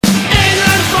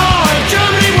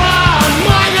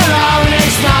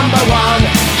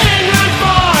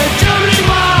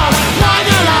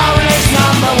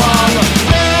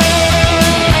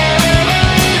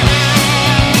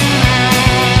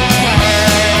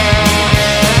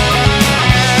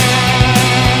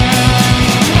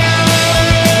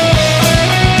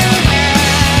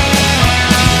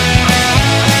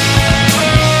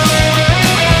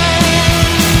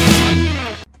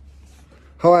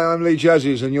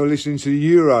Jazzes, and you're listening to the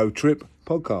Euro Trip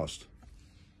podcast.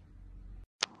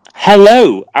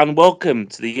 Hello, and welcome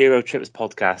to the Euro Trips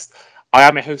podcast. I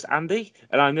am your host, Andy,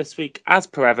 and I'm this week, as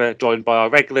per ever, joined by our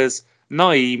regulars,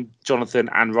 Nayim, Jonathan,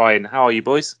 and Ryan. How are you,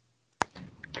 boys?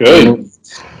 Good.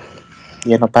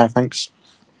 Yeah, not bad, thanks.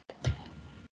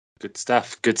 Good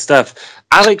stuff, good stuff.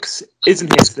 Alex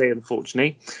isn't here today,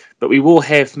 unfortunately, but we will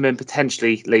hear from him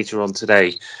potentially later on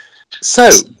today. So,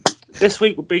 this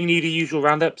week we're bringing you the usual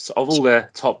roundups of all the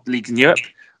top leagues in Europe,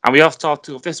 and we are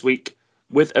starting off this week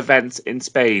with events in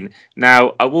Spain.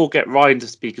 Now, I will get Ryan to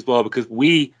speak as well, because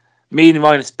me and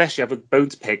Ryan especially have a bone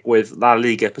to pick with La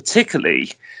Liga,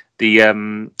 particularly the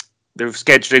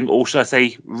scheduling, or should I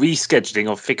say rescheduling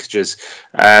of fixtures.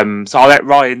 So I'll let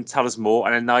Ryan tell us more,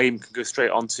 and then Nayim can go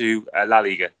straight on to La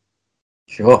Liga.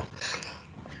 Sure.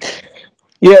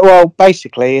 Yeah, well,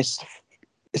 basically, it's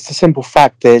the simple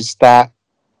fact is that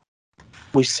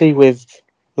we see with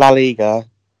La Liga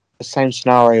the same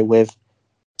scenario with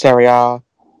Serie A,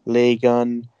 Ligue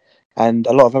 1, and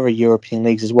a lot of other European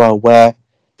leagues as well, where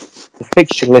the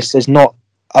fixture list is not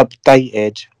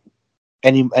updated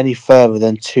any further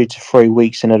than 2 to 3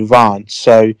 weeks in advance.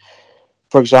 So,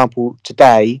 for example,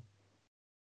 Tuesday,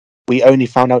 the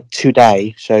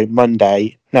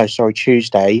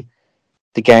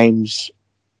games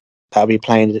that'll be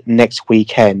playing next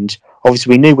weekend.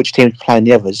 Obviously, we knew which teams were playing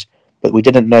the others, but we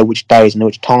didn't know which days and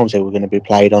which times they were going to be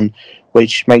played on,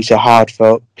 which makes it hard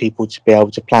for people to be able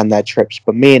to plan their trips.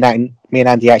 But me and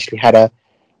Andy actually had a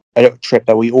trip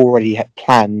that we already had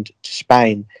planned to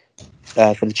Spain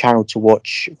for the channel to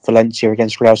watch Valencia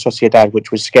against Real Sociedad,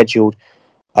 which was scheduled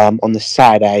on the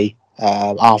Saturday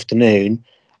afternoon,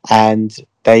 and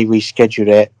they rescheduled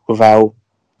it without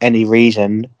any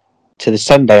reason to the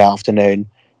Sunday afternoon,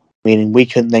 meaning we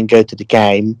couldn't then go to the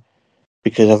game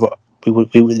because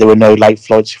there were no late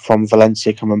flights from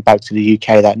Valencia coming back to the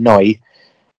UK that night,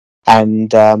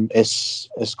 and it's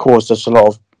caused us a lot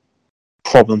of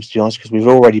problems, to be honest, because we've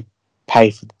already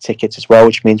paid for the tickets as well,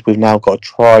 which means we've now got to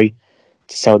try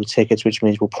to sell the tickets, which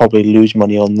means we'll probably lose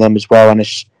money on them as well, and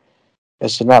it's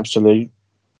an absolute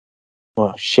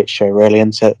shit show, really,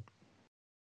 isn't it?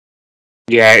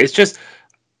 Yeah, it's just,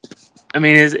 I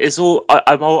mean, it's all.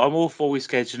 I'm all for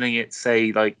rescheduling it,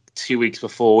 say like 2 weeks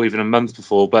before, even a month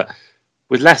before, but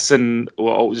with less than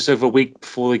just over a week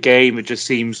before the game, it just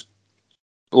seems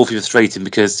awfully frustrating,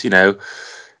 because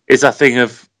it's that thing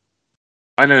of,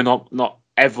 I know not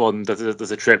everyone does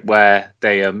a trip where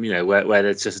they where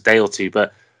it's just a day or two,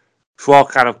 but for our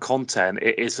kind of content,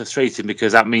 it is frustrating,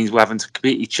 because that means we're having to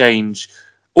completely change.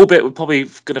 Albeit we're probably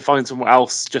going to find somewhere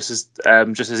else just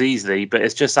as easily, but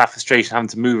it's just that frustration having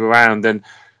to move around and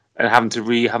having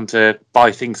to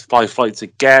buy flights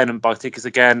again and buy tickets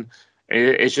again.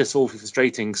 It's just awfully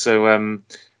frustrating. So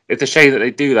it's a shame that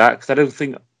they do that, because I don't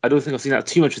think I've seen that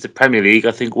too much with the Premier League.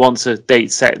 I think once a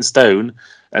date's set in stone,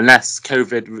 unless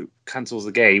COVID cancels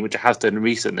the game, which it has done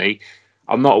recently,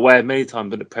 I'm not aware many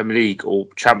times that the Premier League or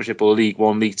Championship or League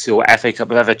 1, League 2 or FA Cup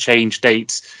have ever changed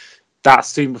dates that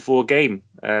soon before a game.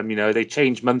 They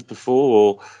change months before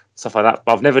or stuff like that,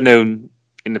 but I've never known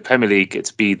in the Premier League it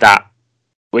to be that,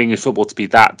 English football to be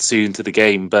that soon to the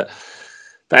game. But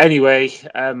anyway,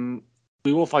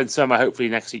 we will find somewhere hopefully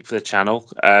next week for the channel.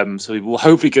 So we will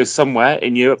hopefully go somewhere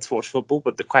in Europe to watch football,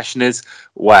 but the question is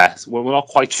where. So we're not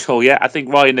quite sure yet. I think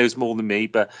Ryan knows more than me,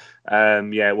 but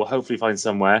we'll hopefully find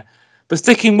somewhere. But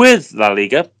sticking with La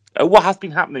Liga, what has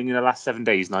been happening in the last 7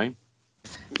 days, Nayim?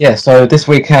 Yeah, so this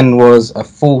weekend was a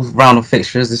full round of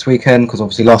fixtures this weekend, because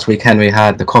obviously last weekend we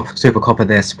had the Super Copa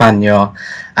de España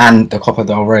and the Copa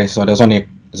del Rey, so there's only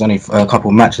a couple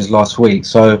of matches last week.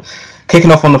 So kicking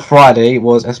off on the Friday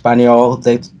was Espanyol.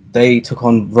 They took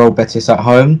on Real Betis at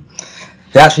home.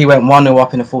 They actually went 1-0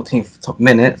 up in the 14th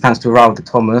minute thanks to Raul de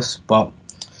Thomas, but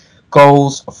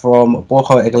goals from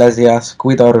Borja Iglesias,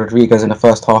 Guido Rodriguez in the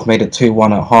first half made it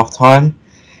 2-1 at half time.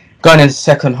 Going into the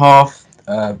second half,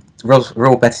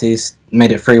 Real Betis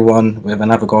made it 3-1 with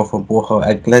another goal from Borja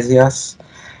Iglesias,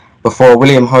 before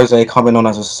William Jose, coming on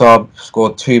as a sub,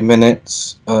 scored 2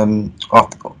 minutes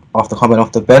after coming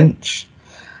off the bench.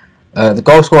 The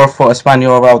goal scorer for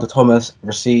Espanyol, Raul de Thomas,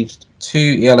 received 2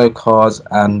 yellow cards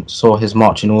and saw his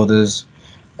marching orders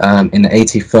in the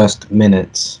 81st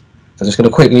minute. So I'm just going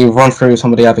to quickly run through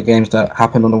some of the other games that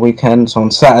happened on the weekend. So on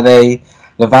Saturday,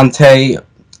 Levante,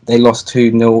 they lost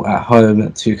 2-0 at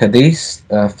home to Cadiz,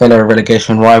 fellow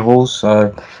relegation rivals.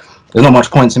 So there's not much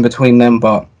points in between them,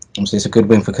 but obviously it's a good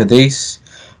win for Cadiz.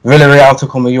 Villarreal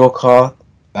took on Mallorca.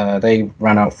 They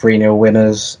ran out 3-0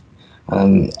 winners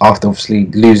after obviously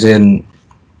losing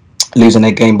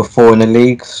their game before in the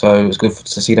league. So it was good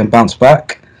to see them bounce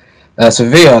back.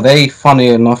 Sevilla, they funny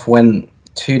enough went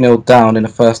 2-0 down in the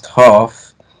first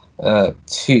half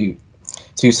to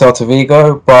Celta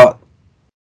Vigo, but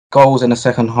goals in the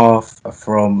second half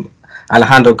from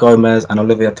Alejandro Gomez and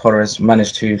Olivia Torres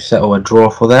managed to settle a draw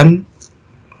for them.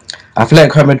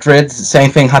 Atletico Madrid, same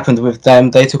thing happened with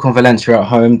them. They took on Valencia at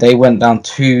home. They went down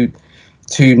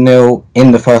 2-0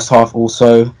 in the first half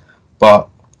also, but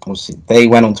obviously they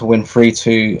went on to win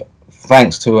 3-2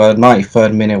 thanks to a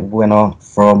 93rd minute winner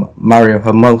from Mario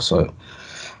Hermoso.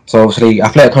 So obviously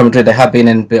Atletico Madrid, they have been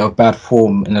in a bit of bad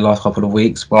form in the last couple of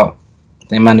weeks, but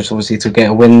they managed obviously to get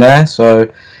a win there.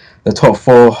 So the top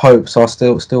four hopes are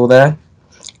still there.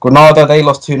 Granada, they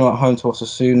lost 2-0 at home to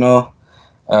Osasuna.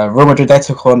 Real Madrid, they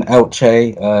took on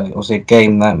Elche. It was a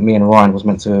game that me and Ryan was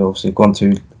meant to obviously gone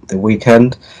to the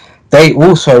weekend. They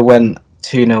also went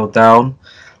 2-0 down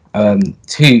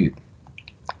to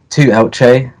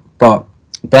Elche, but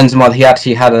Benzema, he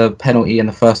actually had a penalty in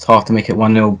the first half to make it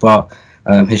 1-0, but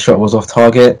his shot was off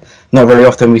target. Not very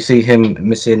often we see him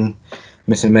missing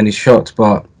many shots,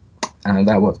 but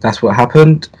that's what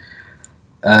happened.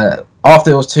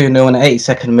 After it was 2-0 in the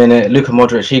 82nd minute, Luka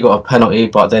Modric, he got a penalty,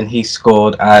 but then he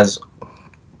scored as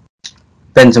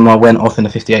Benzema went off in the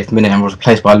 58th minute and was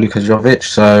replaced by Luka Jovic.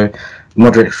 So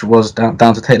Modric was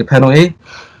down to take the penalty.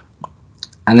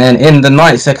 And then in the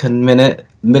 92nd minute,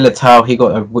 Militao, he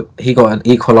got an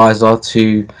equaliser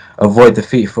to avoid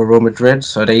defeat for Real Madrid.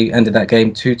 So they ended that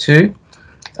game 2-2.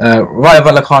 Rayo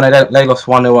Vallecano, they lost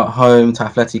 1-0 at home to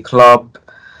Athletic Club.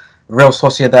 Real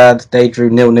Sociedad, they drew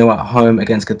 0-0 at home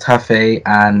against Getafe,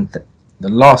 and the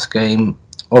last game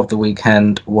of the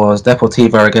weekend was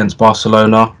Deportivo against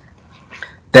Barcelona.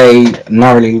 They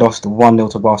narrowly lost 1-0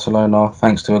 to Barcelona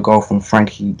thanks to a goal from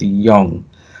Frankie de Jong.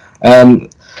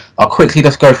 I'll quickly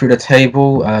just go through the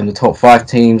table, the top 5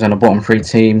 teams and the bottom 3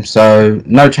 teams. So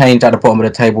no change at the bottom of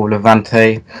the table.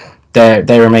 Levante,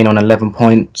 they remain on 11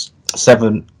 points,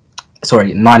 9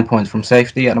 points from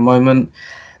safety at the moment.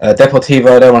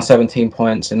 Deportivo, they're on 17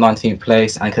 points in 19th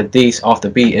place, and Cadiz, after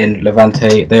beating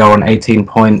Levante, they are on 18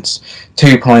 points,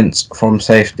 2 points from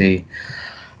safety.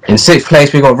 In 6th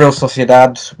place, we've got Real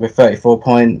Sociedad with 34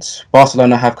 points.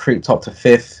 Barcelona have creeped up to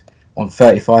 5th on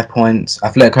 35 points.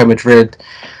 Atletico Madrid,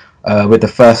 with the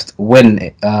first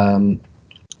win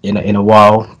in a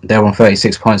while, they're on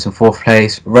 36 points in 4th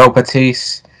place. Real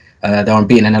Betis, they're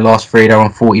unbeaten in the last 3, they're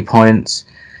on 40 points.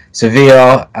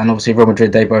 Sevilla and obviously Real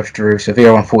Madrid, they both drew.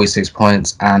 Sevilla on 46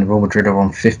 points and Real Madrid are on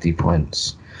 50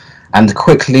 points. And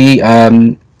quickly,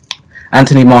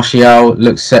 Anthony Martial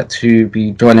looks set to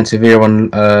be joining Sevilla on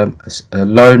a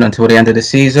loan until the end of the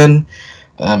season.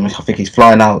 I think he's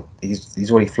flying out. He's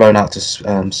already flown out to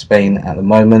Spain at the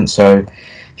moment, so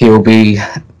he will be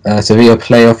a Sevilla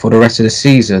player for the rest of the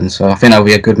season. So I think that'll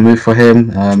be a good move for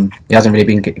him. He hasn't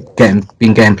really been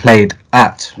getting played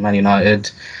at Man United.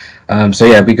 So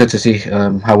yeah, it'd be good to see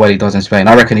how well he does in Spain.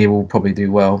 I reckon he will probably do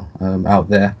well out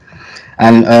there.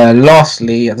 And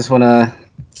lastly, I just want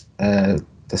to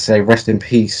say rest in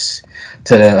peace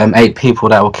to the 8 people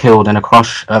that were killed in a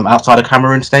crash outside of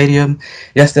Cameroon Stadium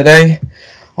yesterday.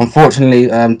 Unfortunately,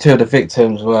 2 of the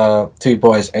victims were 2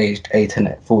 boys aged 8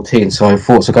 and 14. So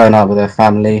thoughts are going out with their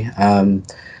family.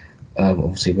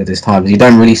 Obviously, with this time, you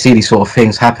don't really see these sort of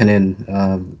things happening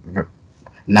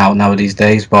now these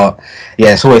days, but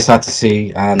yeah, it's always sad to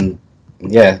see. And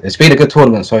yeah, it's been a good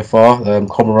tournament so far.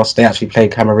 Comoros, they actually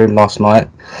played Cameroon last night,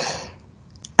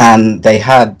 and they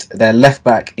had their left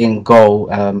back in goal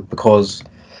because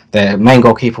their main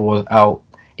goalkeeper was out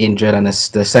injured, and the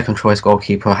second choice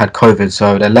goalkeeper had COVID,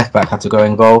 so their left back had to go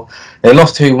in goal. They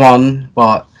lost 2-1,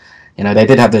 but they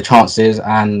did have their chances,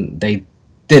 and they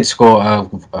did score an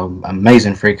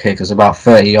amazing free kick. It was about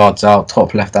 30 yards out,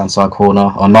 top left-hand side corner.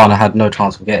 Onana had no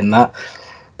chance of getting that.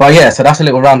 But yeah, so that's a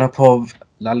little roundup of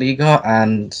La Liga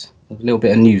and a little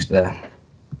bit of news there.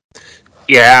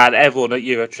 Yeah, and everyone at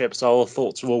Eurotrip, so our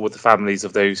thoughts are all with the families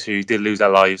of those who did lose their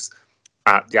lives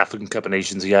at the African Cup of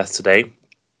Nations yesterday.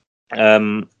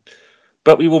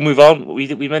 But we will move on.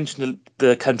 We mentioned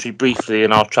the country briefly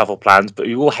in our travel plans, but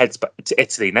we will head to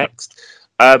Italy next.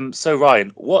 So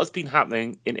Ryan, what has been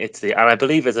happening in Italy? And I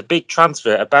believe there's a big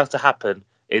transfer about to happen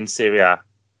in Serie A.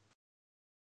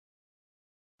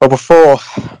 Well, before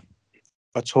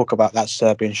I talk about that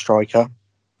Serbian striker,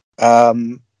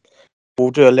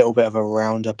 we'll do a little bit of a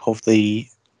roundup of the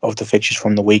fixtures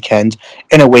from the weekend.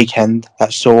 In a weekend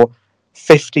that saw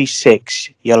 56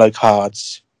 yellow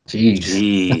cards.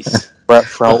 Jeez.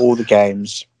 throughout all the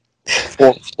games.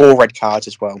 4 red cards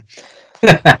as well.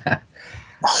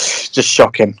 Just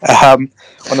shocking. On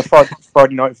the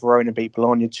Friday night, Verona beat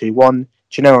Bologna 2-1.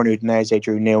 Genoa and Udinese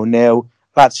drew 0-0.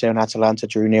 Lazio and Atalanta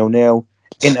drew 0-0.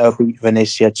 Inter beat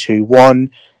Venezia 2-1.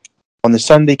 On the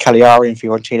Sunday, Cagliari and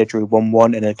Fiorentina drew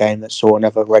 1-1 in a game that saw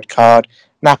another red card.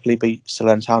 Napoli beat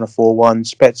Salernitana 4-1.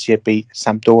 Spezia beat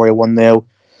Sampdoria 1-0.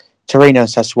 Torino and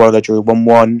Sassuolo drew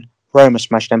 1-1. Roma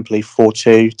smashed Empoli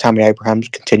 4-2. Tammy Abraham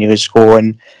continues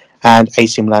scoring. And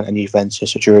AC Milan and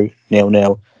Juventus drew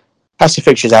 0-0. That's the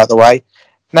fixtures out of the way.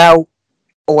 Now,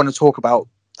 I want to talk about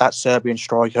that Serbian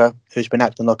striker who's been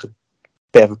acting like a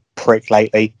bit of a prick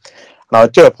lately. And I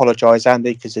do apologise,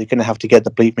 Andy, because you're going to have to get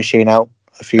the bleep machine out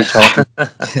a few times.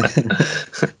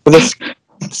 But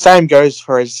the same goes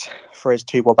for his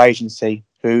two-bob agency,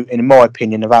 who, in my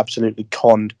opinion, have absolutely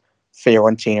conned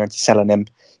Fiorentina into selling him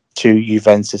to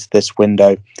Juventus this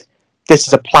window. This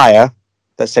is a player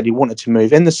that said he wanted to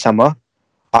move in the summer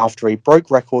after he broke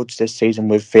records this season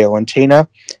with Fiorentina.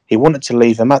 He wanted to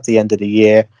leave them at the end of the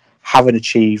year, having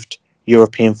achieved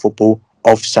European football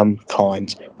of some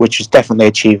kind, which is definitely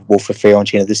achievable for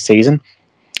Fiorentina this season.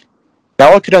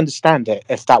 Now, I could understand it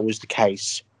if that was the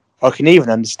case. I can even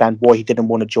understand why he didn't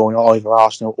want to join either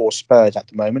Arsenal or Spurs at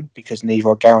the moment, because neither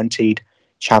are guaranteed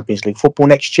Champions League football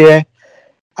next year,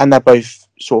 and they're both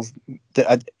sort of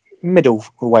the middle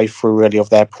way through, really, of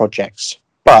their projects.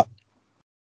 But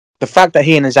the fact that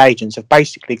he and his agents have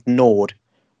basically ignored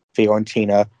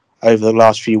Fiorentina over the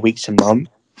last few weeks and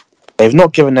months, they've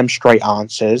not given them straight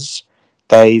answers.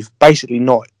 They've basically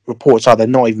not, reports are they've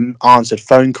not even answered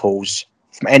phone calls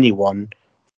from anyone.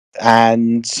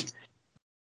 And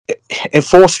it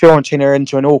forced Fiorentina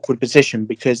into an awkward position,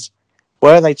 because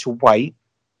were they to wait,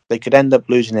 they could end up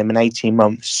losing him in 18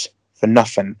 months for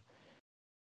nothing.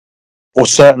 Or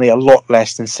certainly a lot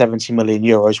less than 70 million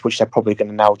euros, which they're probably going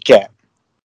to now get.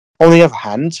 On the other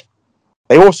hand,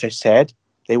 they also said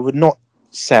they would not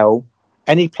sell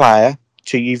any player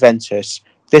to Juventus.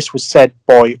 This was said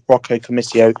by Rocco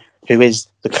Commisso, who is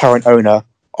the current owner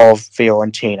of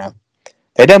Fiorentina.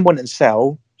 They then went and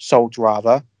sold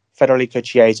Federico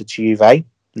Chiesa to Juve, and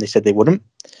they said they wouldn't.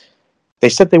 They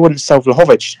said they wouldn't sell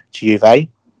Vlahovic to Juve,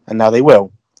 and now they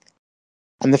will.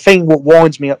 And the thing what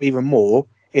winds me up even more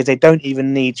is they don't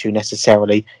even need to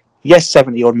necessarily. Yes,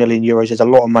 70 odd million euros is a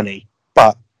lot of money,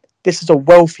 but this is a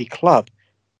wealthy club.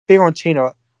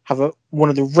 Fiorentina have one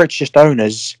of the richest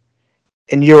owners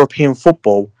in European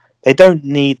football. They don't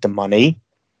need the money.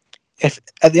 If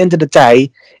at the end of the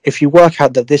day, if you work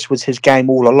out that this was his game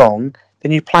all along,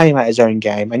 then you play him at his own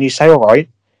game and you say, all right,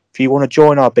 if you want to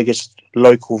join our biggest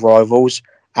local rivals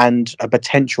and a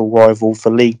potential rival for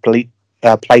league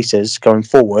places going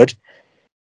forward,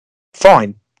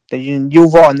 fine. Then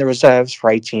you'll write in the reserves for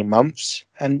 18 months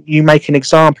and you make an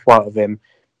example out of him,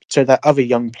 so that other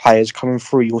young players coming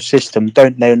through your system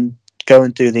don't then go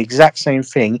and do the exact same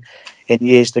thing in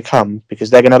years to come, because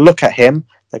they're going to look at him,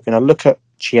 they're going to look at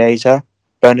Chiesa,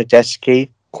 Bernardeschi,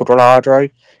 Quadrado,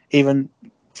 even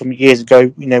from years ago,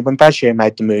 when Baggio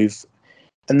made the move,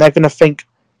 and they're going to think,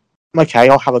 okay,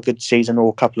 I'll have a good season or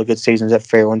a couple of good seasons at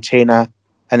Fiorentina,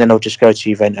 and then I'll just go to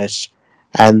Juventus,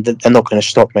 and they're not going to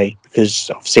stop me, because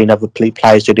I've seen other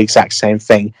players do the exact same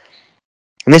thing.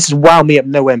 And this has wound me up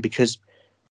no end, because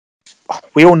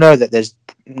we all know that there's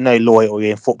no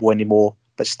loyalty in football anymore,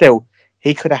 but still,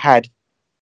 he could have had,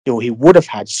 he would have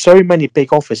had so many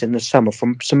big offers in the summer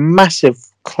from some massive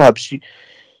clubs.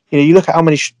 You look at how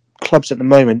many clubs at the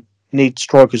moment need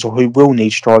strikers, or who will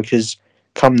need strikers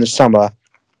come the summer.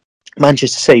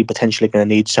 Manchester City potentially going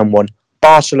to need someone.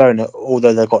 Barcelona,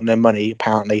 although they've got no money,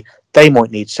 apparently, they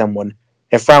might need someone.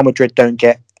 If Real Madrid don't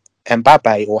get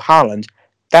Mbappe or Haaland,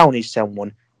 they'll need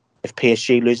someone. If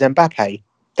PSG lose Mbappe,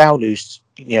 they'll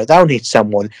need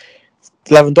someone.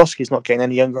 Lewandowski's not getting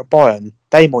any younger at Bayern,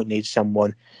 they might need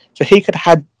someone. So he could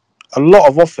have had a lot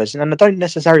of offers, and I don't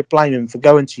necessarily blame him for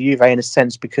going to Juve in a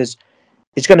sense, because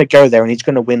he's going to go there and he's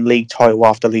going to win league title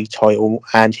after league title,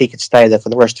 and he could stay there for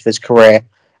the rest of his career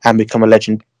and become a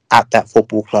legend at that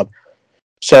football club.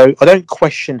 So I don't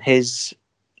question his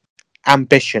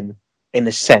ambition in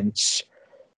a sense,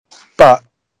 but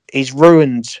he's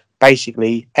ruined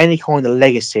basically any kind of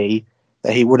legacy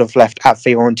that he would have left at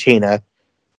Fiorentina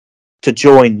to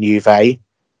join Juve.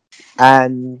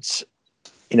 And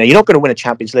you're not going to win a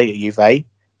Champions League at Juve,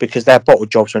 because they're bottle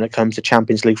jobs when it comes to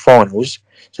Champions League finals,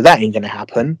 so that ain't going to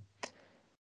happen.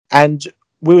 And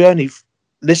we were only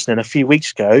listening a few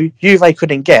weeks ago, Juve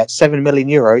couldn't get 7 million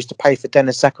euros to pay for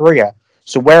Denis Zakaria.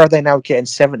 So where are they now getting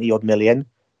 70 odd million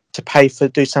to pay for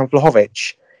Dusan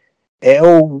Vlahovic? It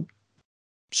all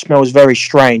smells very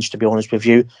strange, to be honest with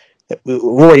you. We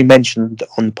already mentioned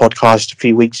on the podcast a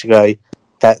few weeks ago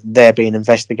that they're being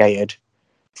investigated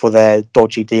for their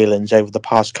dodgy dealings over the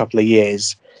past couple of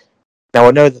years. Now,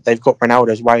 I know that they've got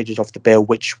Ronaldo's wages off the bill,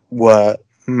 which were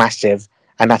massive,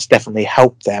 and that's definitely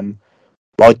helped them.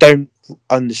 But I don't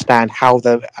understand how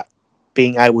they're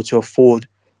being able to afford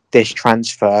this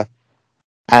transfer,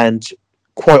 and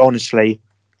quite honestly,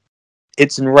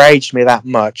 it's enraged me that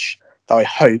much that I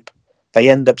hope they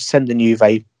end up sending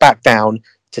Juve back down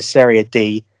to Serie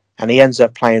D, and he ends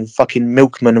up playing fucking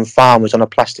milkmen and farmers on a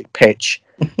plastic pitch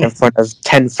in front of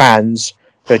 10 fans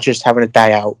who are just having a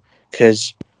day out.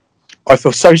 Because I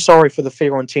feel so sorry for the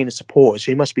Fiorentina supporters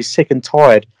who must be sick and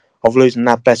tired of losing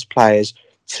their best players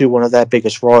to one of their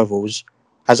biggest rivals.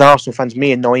 As Arsenal fans,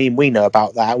 me and Nayim, we know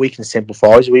about that. We can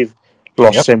sympathise. We've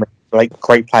lost so many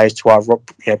great players to our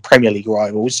Premier League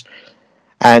rivals.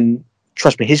 And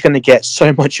trust me, he's going to get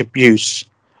so much abuse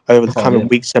over the coming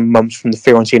weeks and months from the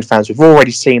Fiorentina fans. We've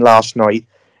already seen last night,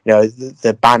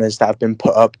 the banners that have been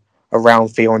put up around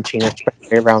Fiorentina,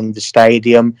 especially around the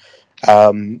stadium.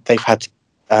 They've had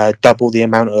double the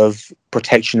amount of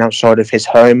protection outside of his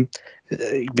home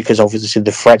because obviously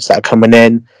the threats that are coming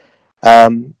in.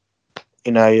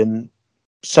 And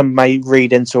some may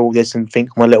read into all this and think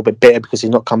I'm a little bit bitter because he's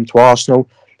not come to Arsenal.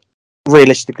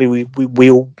 Realistically, we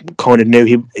all kind of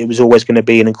knew it was always going to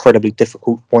be an incredibly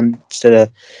difficult one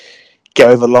to get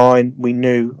over the line. We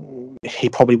knew he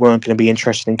probably weren't going to be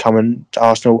interested in coming to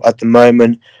Arsenal at the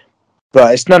moment,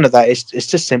 but it's none of that. It's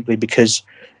just simply because,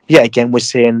 again, we're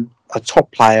seeing a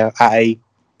top player at a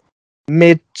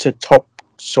mid to top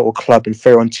sort of club in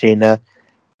Fiorentina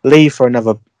leave for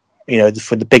another,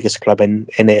 for the biggest club in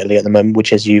Italy at the moment,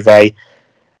 which is Juve,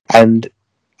 and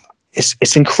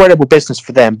it's incredible business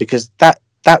for them because that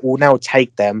will now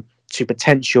take them to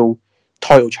potential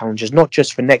title challenges, not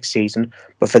just for next season,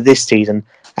 but for this season.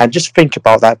 And just think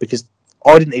about that, because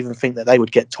I didn't even think that they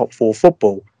would get top 4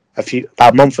 football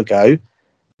about a month ago.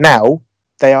 Now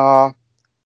they are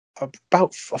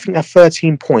about, I think they're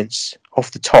 13 points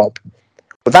off the top.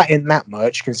 But that isn't that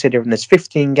much, considering there's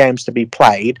 15 games to be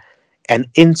played, and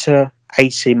Inter,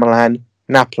 AC Milan,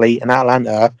 Napoli, and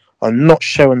Atalanta are not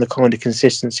showing the kind of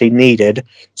consistency needed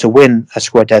to win a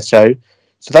Scudetto.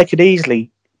 So they could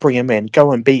easily bring him in,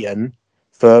 go unbeaten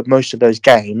for most of those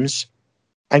games,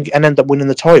 and end up winning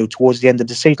the title towards the end of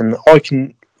the season. I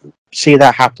can see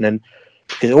that happening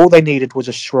because all they needed was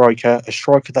a striker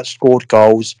that scored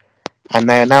goals, and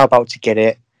they are now about to get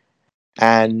it.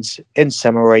 And in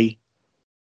summary,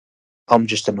 I'm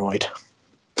just annoyed.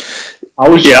 I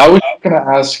was going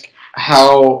to ask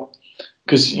how,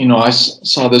 because I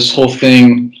saw this whole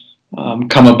thing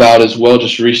come about as well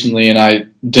just recently, and I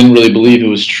didn't really believe it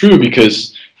was true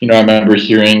because I remember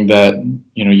hearing that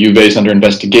Juve is under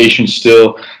investigation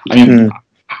still. I mean,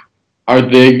 are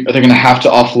they going to have to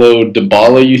offload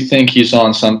Dybala? You think he's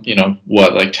on some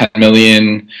like 10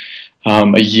 million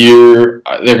a year?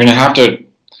 They're going to have to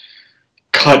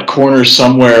cut corners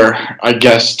somewhere, I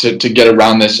guess, to get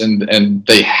around this, and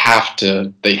they have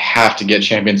to get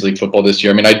Champions League football this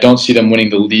year. I mean, I don't see them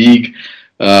winning the league.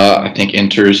 I think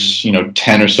Inter's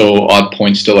 10 or so odd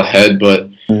points still ahead, but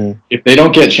if they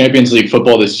don't get Champions League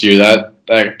football this year,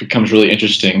 that becomes really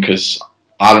interesting because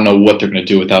I don't know what they're going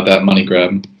to do without that money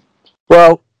grab.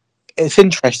 Well, it's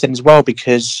interesting as well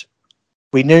because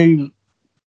we knew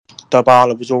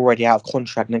Dybala was already out of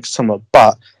contract next summer,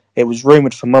 but it was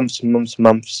rumoured for months and months and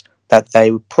months that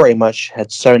they pretty much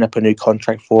had sewn up a new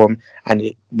contract for him, and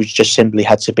it was just simply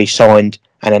had to be signed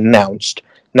and announced.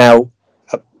 Now,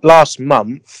 last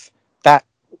month, that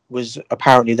was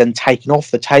apparently then taken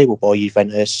off the table by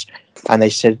Juventus, and they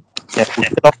said, we'll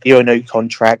offer you a new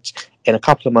contract in a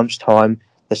couple of months' time.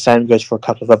 The same goes for a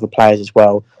couple of other players as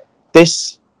well.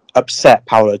 This upset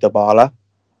Paulo Dybala,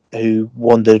 who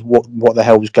wondered what the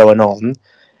hell was going on,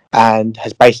 and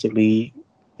has basically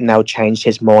now changed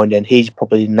his mind, and he's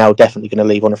probably now definitely going to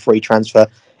leave on a free transfer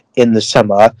in the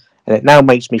summer. And it now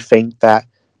makes me think that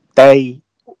they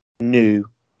knew,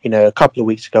 a couple of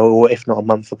weeks ago, or if not a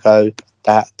month ago,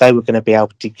 that they were going to be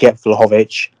able to get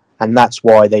Vlahovic, and that's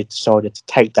why they decided to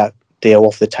take that deal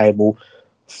off the table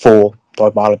for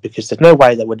Dybala, because there's no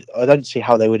way I don't see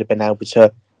how they would have been able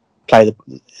to play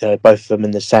both of them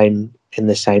in the same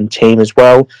team as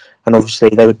well. And obviously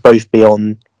they would both be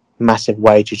on massive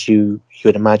wages, you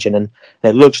would imagine, and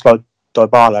it looks like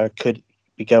Dybala could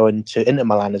be going to Inter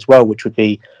Milan as well, which would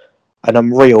be an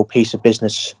unreal piece of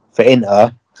business for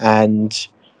Inter, and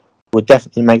would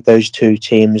definitely make those two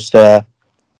teams the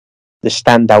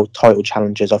standout title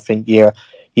challengers, I think, year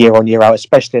on year out,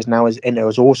 especially as Inter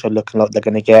is also looking like they're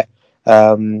going to get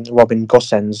Robin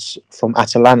Gosens from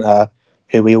Atalanta,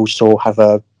 who we all saw have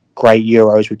a great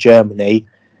Euros with Germany,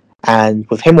 and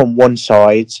with him on one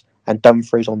side and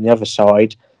Dumfries on the other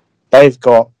side, they've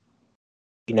got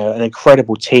an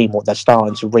incredible team what they're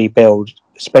starting to rebuild,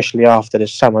 especially after the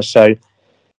summer. So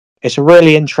it's a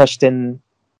really interesting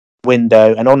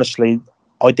window, and honestly,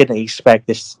 I didn't expect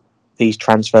these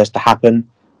transfers to happen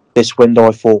this window.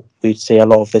 I thought we'd see a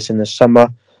lot of this in the summer,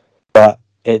 but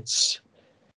it's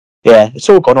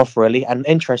all gone off really. And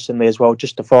interestingly as well,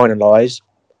 just to finalise,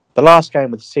 the last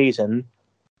game of the season,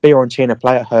 Fiorentina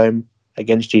play at home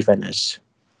against Juventus.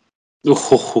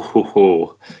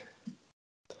 Oh,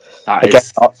 that Again,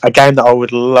 is a game that I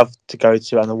would love to go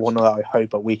to, and the one that I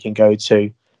hope that we can go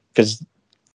to, because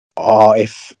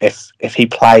if he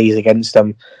plays against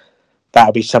them,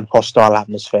 that'll be some hostile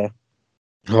atmosphere.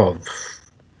 Oh,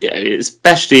 yeah,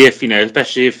 especially if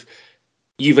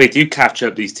Juve do catch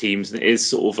up these teams, and it is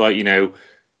sort of like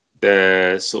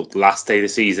the sort of last day of the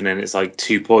season, and it's like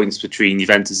 2 points between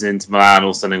Juventus and Inter Milan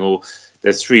or something, or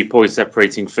there's 3 points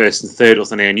separating first and third or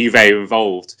something, and Juve are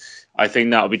involved. I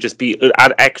think that would be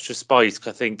add extra spice.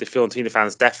 Cause I think the Fiorentina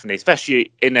fans definitely,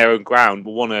 especially in their own ground,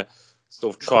 will want to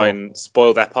sort of try and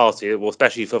spoil their party. Well,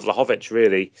 especially for Vlahovic,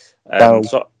 really.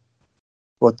 So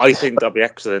I think that'd be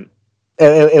excellent.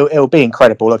 It'll be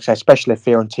incredible. Like I say, especially if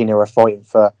Fiorentina are fighting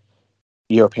for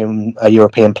a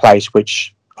European place,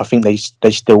 which I think they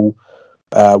still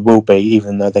will be,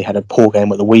 even though they had a poor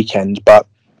game at the weekend. But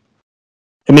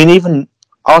I mean, even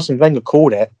Arsene Wenger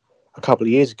called it a couple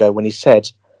of years ago when he said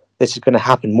this is going to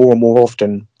happen more and more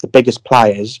often. The biggest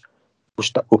players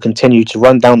will continue to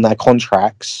run down their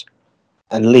contracts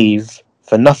and leave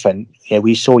for nothing.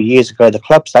 We saw years ago the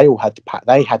clubs, they had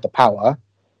the power.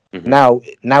 Mm-hmm.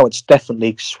 Now it's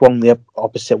definitely swung the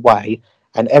opposite way,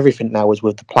 and everything now is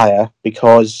with the player,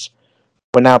 because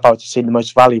we're now about to see the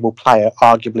most valuable player,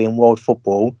 arguably in world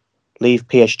football, leave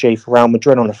PSG for Real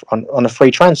Madrid on a free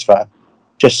transfer,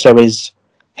 just so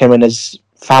him and his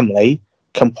family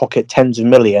can pocket tens of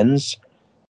millions,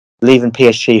 leaving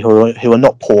PSG, who are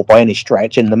not poor by any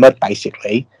stretch, in the mud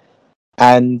basically.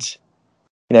 And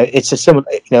it's a similar.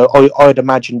 I'd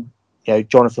imagine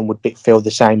Jonathan would feel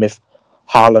the same if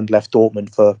Haaland left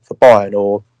Dortmund for Bayern,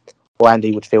 or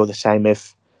Andy would feel the same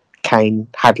if Kane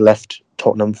had left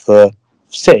Tottenham for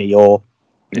City, or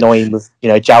Nayim with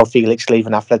João Felix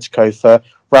leaving Atletico for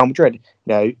Real Madrid.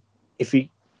 If you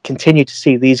continue to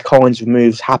see these kinds of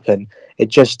moves happen, it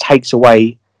just takes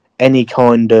away any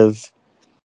kind of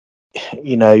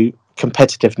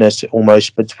competitiveness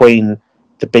almost between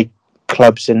the big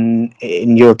clubs in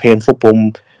European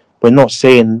football. We're not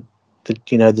seeing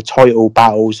the title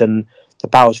battles and the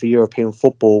battles for European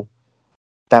football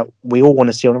that we all want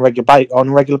to see on a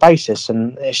regular basis,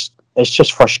 and it's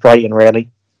just frustrating, really.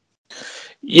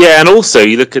 Yeah, and also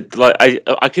you look at, like,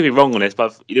 I could be wrong on this,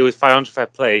 but with financial fair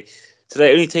play, do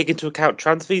they only take into account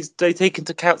transfer fees? Do they take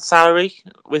into account salary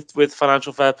with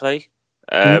financial fair play?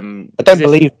 I don't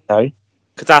believe so.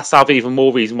 Because that'll be even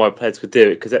more reason why players could do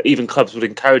it, because even clubs would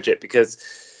encourage it, because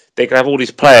they could have all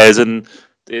these players, and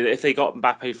if they got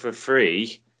Mbappe for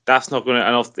free, that's not going to.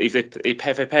 And if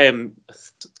they pay him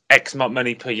X amount of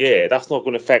money per year, that's not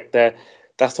going to affect their.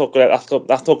 That's not going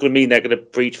to mean they're going to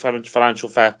breach financial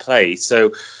fair play.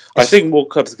 So I think more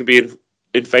clubs can be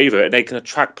in favour, and they can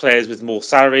attract players with more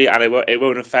salary, and it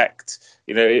won't affect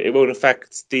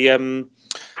the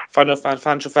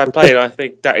financial fair play. And I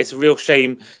think that it's a real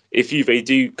shame if Juve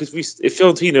do, because if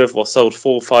Fiorentina have sold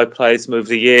 4 or 5 players over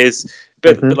the years,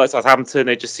 but like Southampton,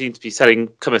 they just seem to be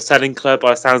become a selling club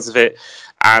by the sounds of it.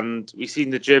 And we've seen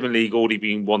the German league already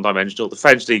being one-dimensional. The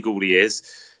French league already is.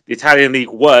 The Italian league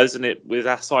was, and with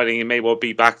that signing, it may well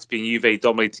be back to being Juve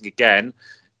dominating again.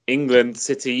 England,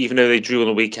 City, even though they drew on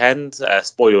the weekend,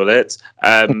 spoiler alert,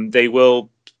 they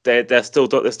will. They're still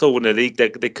winning the league. They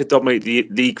could dominate the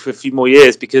league for a few more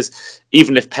years, because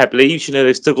even if Pep leaves,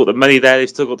 they've still got the money there. They've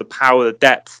still got the power, the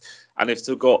depth, and they've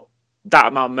still got that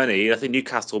amount of money. I think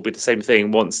Newcastle will be the same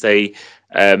thing once they,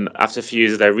 after a few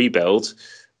years of their rebuild.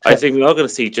 I think we are going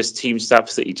to see just teams that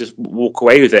absolutely just walk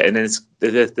away with it, and then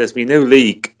there's been no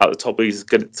league at the top league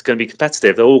that's going to be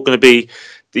competitive. They're all going to be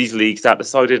these leagues that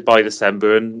decided by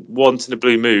December, and once in a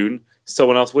blue moon,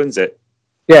 someone else wins it.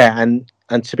 Yeah, and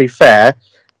to be fair,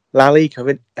 La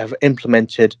Liga have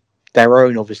implemented their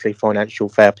own, obviously, financial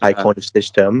fair play kind of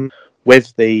system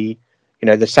with the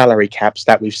salary caps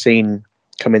that we've seen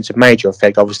come into major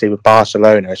effect, obviously with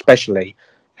Barcelona, especially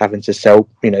having to sell,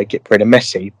 get rid of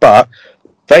Messi. But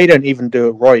they don't even do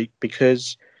it right,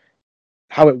 because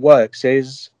how it works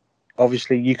is,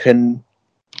 obviously, you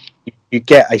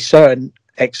get a certain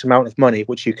X amount of money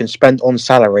which you can spend on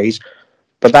salaries,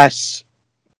 but that's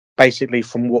basically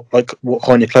from what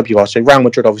kind of club you are. So Real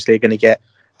Madrid obviously are going to get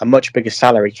a much bigger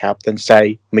salary cap than,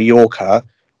 say, Mallorca,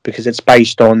 because it's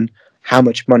based on how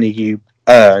much money you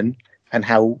earn and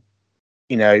how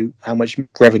much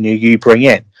revenue you bring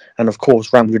in. and of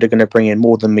course, Real Madrid are going to bring in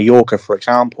more than Mallorca, for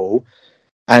example.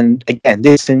 And again,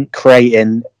 this isn't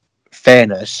creating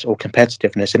fairness or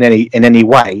competitiveness in any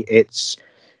way. It's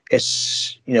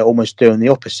almost doing the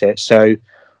opposite. So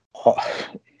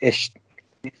it's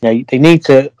they need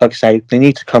to, like I say, they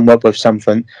need to come up with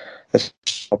something that's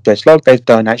like they've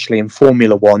done actually in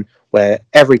Formula One, where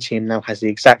every team now has the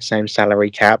exact same salary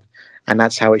cap, and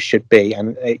that's how it should be.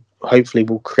 And it hopefully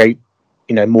will create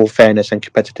more fairness and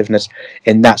competitiveness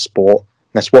in that sport.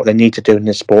 That's what they need to do in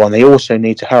this sport, and they also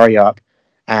need to hurry up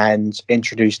and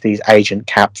introduce these agent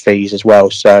cap fees as well.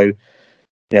 So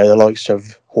the likes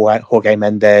of Jorge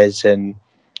Mendes and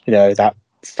that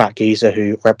fat geezer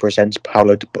who represents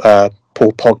Paul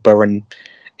Pogba and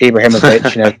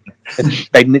Ibrahimovic.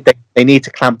 They need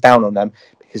to clamp down on them,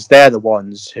 because they're the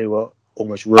ones who are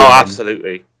almost ruining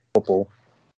absolutely football.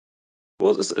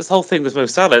 Well, this whole thing with Mo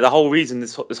Salah, the whole reason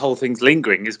this whole thing's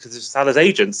lingering is because of Salah's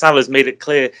agent. Salah's made it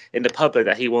clear in the public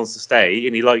that he wants to stay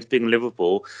and he likes being in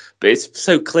Liverpool, but it's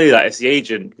so clear that it's the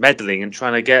agent meddling and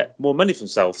trying to get more money for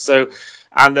himself. So,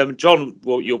 and John,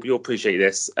 well, you'll appreciate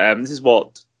this. This is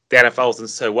what the NFL's done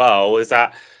so well, is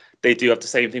that they do have the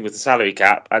same thing with the salary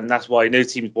cap, and that's why no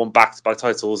team's won back-to-back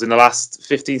titles in the last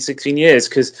 15, 16 years,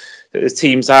 because the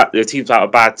teams that were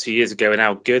bad 2 years ago are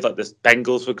now good, like the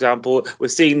Bengals, for example. We're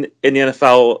seeing in the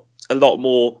NFL a lot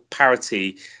more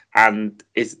parity, and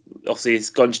it's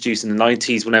got introduced in the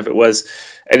 90s, whenever it was,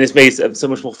 and it's made so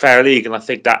much more fair league. And I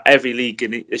think that every league,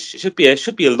 and it should be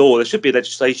a law, there should be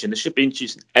legislation, there should be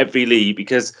introduced in every league,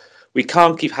 because we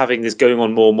can't keep having this going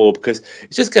on more and more, because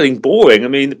it's just getting boring. I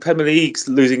mean, the Premier League's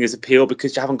losing its appeal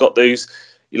because you haven't got those.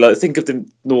 Think of the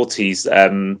noughties.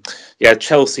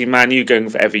 Chelsea, Man U going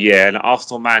for every year, and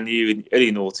Arsenal, Man U in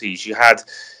early noughties. You had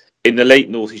in the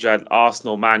late noughties, you had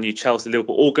Arsenal, Man U, Chelsea,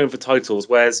 Liverpool all going for titles.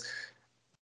 Whereas,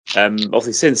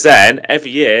 obviously, since then,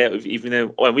 every year, even though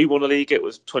when we won the league, it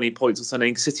was 20 points or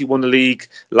something. City won the league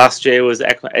last year.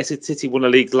 City won the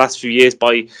league the last few years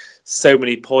by so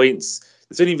many points.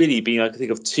 There's only really been, I can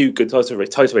think of, 2 good title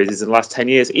races in the last 10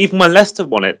 years. Even when Leicester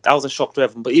won it, that was a shock to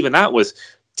everyone. But even that was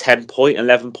 10-point,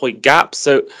 11-point gap.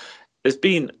 So there's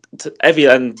been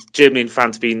and Germany and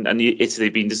France and Italy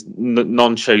been just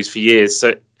non-shows for years.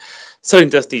 So something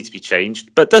does need to be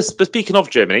changed. But speaking of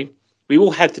Germany, we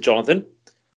will head to Jonathan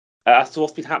as to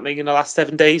what's been happening in the last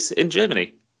 7 days in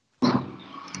Germany.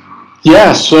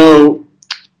 Yeah, so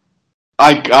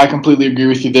I completely agree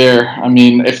with you there. I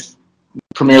mean, if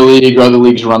Premier League or other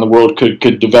leagues around the world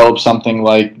could develop something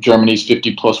like Germany's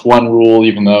 50+1 rule,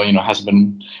 even though hasn't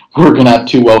been working out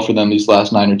too well for them these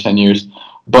last 9 or 10 years,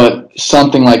 but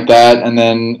something like that. And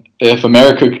then if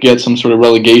America could get some sort of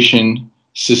relegation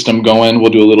system going,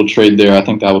 we'll do a little trade there. I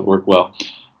think that would work well.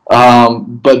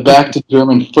 But back to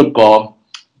German football,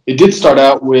 it did start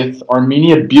out with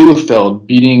Arminia Bielefeld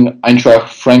beating Eintracht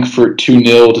Frankfurt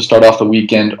 2-0 to start off the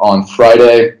weekend on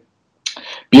Friday.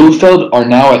 Bielefeld are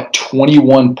now at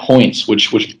 21 points,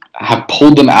 which have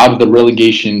pulled them out of the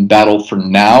relegation battle for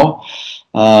now.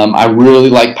 I really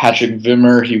like Patrick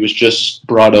Wimmer. He was just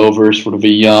brought over, sort of a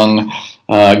young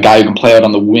guy who can play out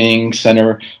on the wing,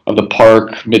 center of the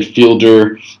park,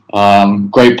 midfielder.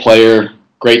 Great player,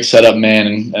 great setup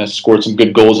man, and scored some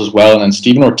good goals as well. And then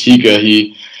Steven Ortega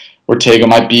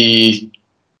might be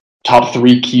top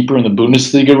 3 keeper in the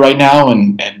Bundesliga right now,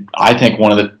 and I think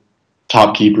one of the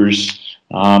top keepers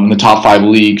in the top 5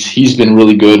 leagues. He's been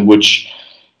really good, which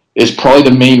is probably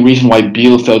the main reason why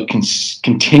Bielefeld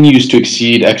continues to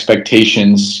exceed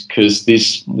expectations, because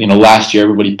last year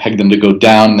everybody pegged them to go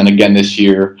down, and then again this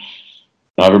year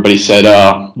everybody said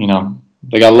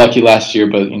they got lucky last year,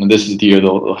 but this is the year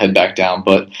they'll head back down.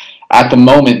 But at the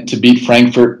moment, to beat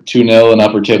Frankfurt 2-0, an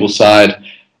upper table side,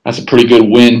 that's a pretty good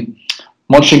win.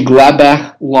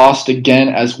 Mönchengladbach lost again,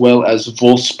 as well as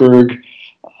Wolfsburg.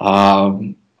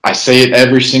 I say it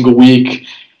every single week.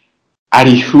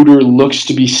 Adi Hütter looks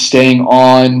to be staying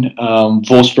on.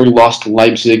 Wolfsburg lost to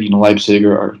Leipzig. Leipzig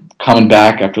are coming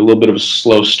back after a little bit of a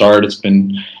slow start. It's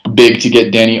been big to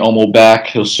get Danny Olmo back.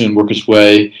 He'll soon work his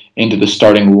way into the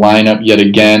starting lineup yet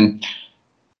again.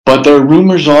 But the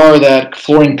rumors are that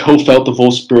Florian Kohfeldt, the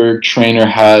Wolfsburg trainer,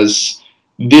 has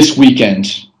this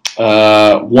weekend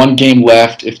 1 game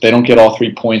left. If they don't get all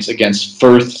 3 points against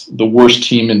Fürth, the worst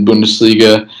team in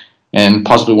Bundesliga, and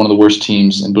possibly one of the worst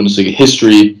teams in Bundesliga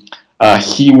history,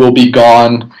 he will be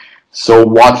gone. So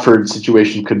Watford's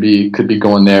situation could be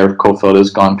going there if Kohfeldt is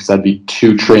gone, because that'd be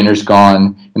 2 trainers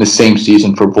gone in the same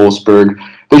season for Wolfsburg.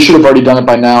 They should have already done it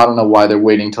by now. I don't know why they're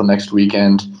waiting till next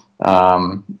weekend.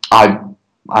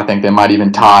 I think they might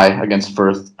even tie against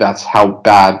Fürth. That's how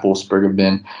bad Wolfsburg have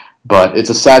been. But it's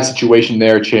a sad situation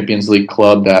there, Champions League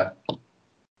club that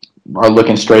are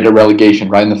looking straight at relegation,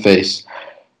 right in the face.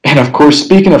 And of course,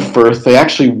 speaking of Firth, they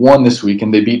actually won this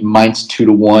weekend. They beat Mainz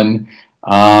 2-1.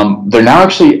 They're now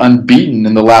actually unbeaten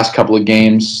in the last couple of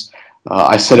games.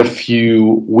 I said a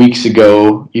few weeks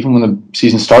ago, even when the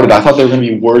season started, I thought they were going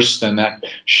to be worse than that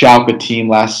Schalke team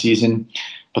last season.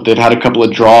 But they've had a couple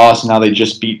of draws. Now they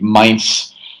just beat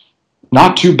Mainz.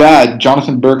 Not too bad.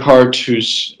 Jonathan Burkhardt,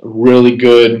 who's a really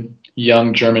good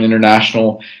young German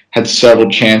international, had several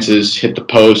chances, hit the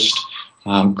post,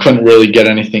 couldn't really get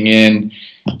anything in.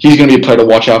 He's going to be a player to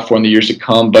watch out for in the years to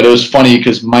come. But it was funny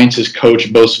because Mainz's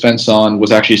coach, Bo Svensson,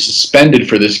 was actually suspended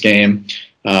for this game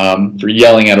for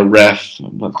yelling at a ref.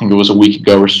 I think it was a week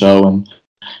ago or so, and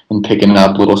picking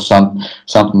up a little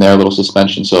something there, a little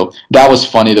suspension. So that was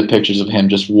funny, the pictures of him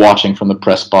just watching from the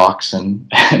press box.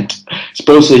 And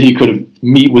supposedly he could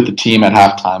meet with the team at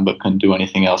halftime, but couldn't do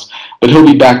anything else. But he'll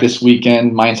be back this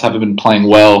weekend. Mainz haven't been playing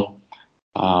well.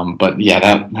 But yeah,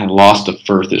 that loss to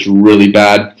Firth is really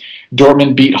bad.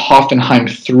 Dortmund beat Hoffenheim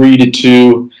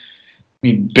 3-2.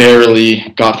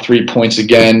 Barely got 3 points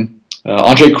again.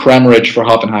 Andre Kramaric for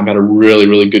Hoffenheim had a really,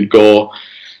 really good goal.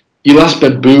 Ilas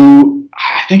Bebu,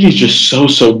 I think he's just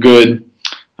so good.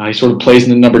 He sort of plays in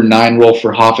the number 9 role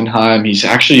for Hoffenheim. He's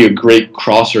actually a great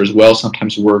crosser as well.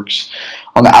 Sometimes works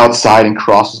on the outside and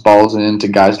crosses balls into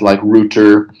guys like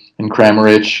Reuter and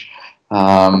Kramaric.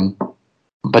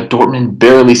 But Dortmund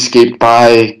barely scaped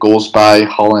by. Goals by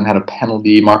Holland, had a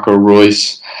penalty. Marco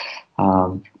Reus.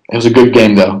 It was a good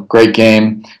game, though. Great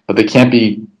game. But they can't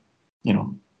be,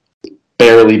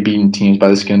 barely beating teams by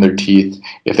the skin of their teeth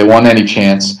if they want any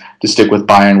chance to stick with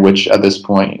Bayern, which at this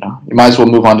point, you might as well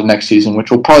move on to next season,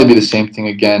 which will probably be the same thing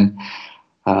again.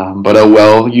 But oh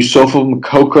well. Yusufa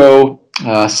Moukoko,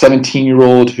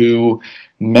 17-year-old who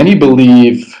many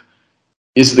believe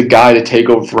is the guy to take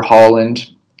over for Holland.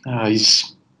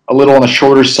 He's a little on the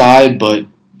shorter side, but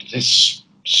there's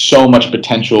so much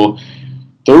potential.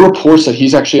 There are reports that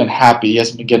he's actually unhappy. He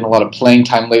hasn't been getting a lot of playing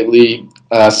time lately.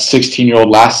 16-year-old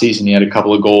last season, he had a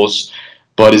couple of goals,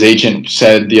 but his agent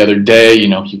said the other day,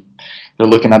 they're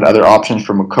looking at other options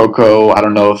for Moukoko. I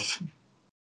don't know if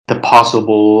the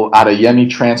possible Adeyemi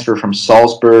transfer from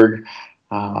Salzburg.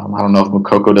 I don't know if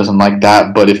Moukoko doesn't like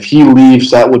that, but if he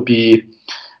leaves, that would be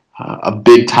a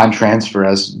big-time transfer,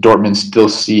 as Dortmund still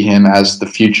see him as the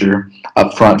future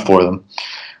up front for them.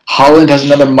 Holland has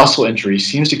another muscle injury. He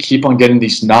seems to keep on getting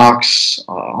these knocks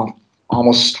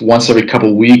almost once every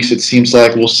couple weeks, it seems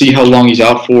like. We'll see how long he's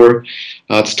out for.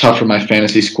 It's tough for my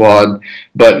fantasy squad,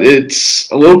 but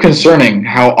it's a little concerning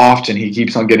how often he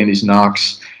keeps on getting these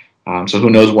knocks. So who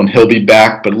knows when he'll be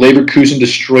back. But Leverkusen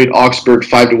destroyed Augsburg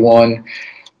 5-1.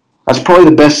 That's probably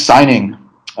the best signing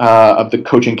of the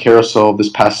coaching carousel this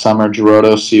past summer.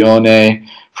 Gerardo Sione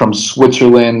from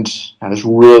Switzerland has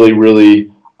really,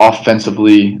 really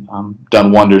offensively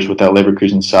done wonders with that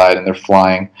Leverkusen side, and they're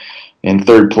flying in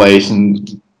third place,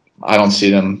 and I don't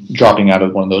see them dropping out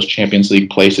of one of those Champions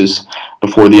League places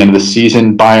before the end of the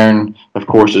season. Bayern, of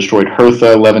course, destroyed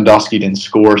Hertha. Lewandowski didn't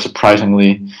score,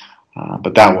 surprisingly,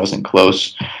 but that wasn't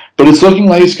close. But it's looking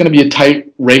like it's going to be a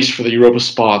tight race for the Europa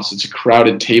spots. It's a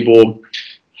crowded table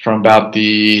from about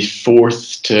the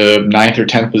 4th to 9th or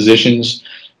 10th positions.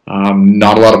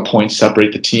 Not a lot of points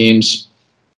separate the teams.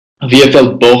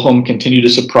 VfL Bochum continue to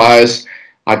surprise.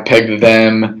 I pegged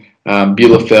them,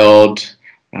 Bielefeld,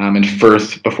 and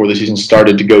Firth before the season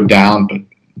started to go down, but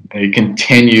they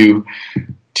continue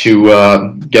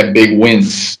to get big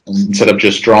wins. Instead of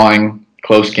just drawing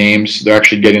close games, they're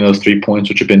actually getting those 3 points,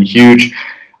 which have been huge.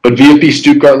 But VfB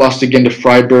Stuttgart lost again to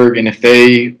Freiburg, and if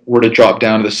they were to drop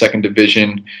down to the second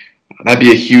division, that'd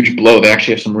be a huge blow. They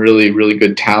actually have some really, really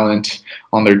good talent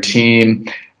on their team.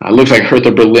 It looks like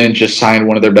Hertha Berlin just signed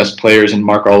one of their best players in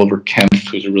Mark Oliver Kempf,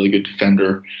 who's a really good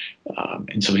defender.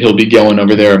 And so he'll be going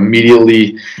over there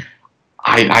immediately.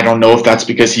 I don't know if that's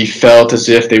because he felt as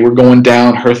if they were going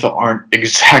down. Hertha aren't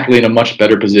exactly in a much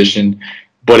better position,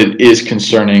 but it is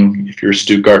concerning if you're a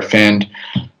Stuttgart fan.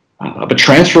 But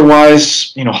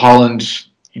transfer-wise, Holland,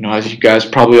 as you guys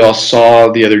probably all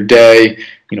saw the other day,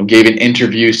 gave an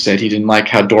interview, said he didn't like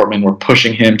how Dortmund were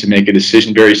pushing him to make a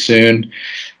decision very soon.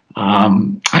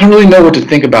 I don't really know what to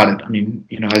think about it. I mean,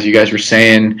 as you guys were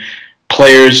saying,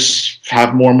 players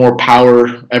have more and more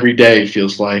power every day, it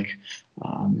feels like.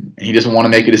 He doesn't want to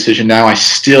make a decision now. I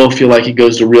still feel like he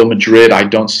goes to Real Madrid. I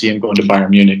don't see him going to Bayern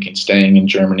Munich and staying in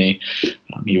Germany.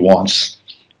 He wants,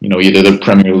 either the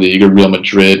Premier League or Real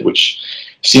Madrid, which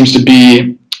seems to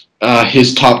be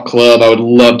his top club. I would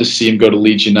love to see him go to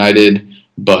Leeds United,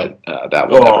 but that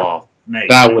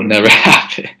would never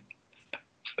happen.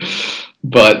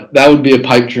 But that would be a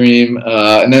pipe dream.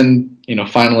 And then,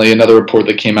 finally another report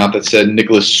that came out that said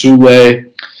Nicolas Soule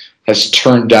has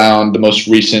turned down the most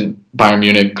recent Bayern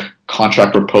Munich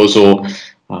contract proposal.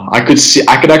 I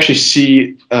could actually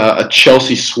see a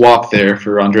Chelsea swap there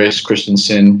for Andreas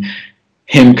Christensen,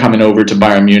 him coming over to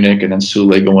Bayern Munich, and then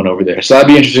Soule going over there. So that'd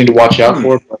be interesting to watch out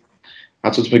for. But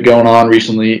that's what's been going on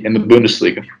recently in the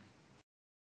Bundesliga.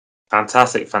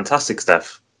 Fantastic,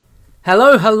 Steph.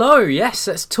 Hello. Yes,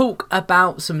 let's talk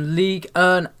about some Ligue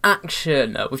 1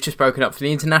 action. We've just broken up for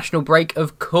the international break,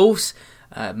 of course,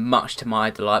 much to my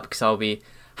delight, because I'll be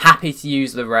happy to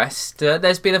use the rest.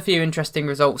 There's been a few interesting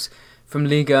results from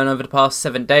Ligue 1 over the past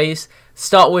 7 days.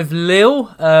 Start with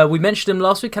Lille. We mentioned them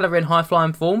last week, in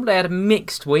high-flying form. They had a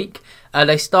mixed week.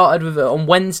 They started with on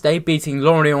Wednesday, beating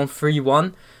Lorient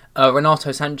 3-1.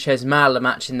 Renato Sanchez man of the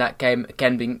match in that game,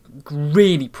 again being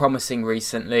really promising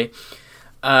recently.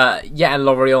 And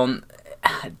Lorient,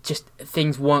 just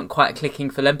things weren't quite clicking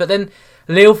for them. But then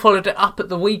Lille followed it up at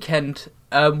the weekend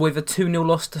with a 2-0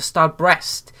 loss to Stade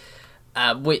Brest,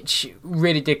 which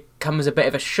really did come as a bit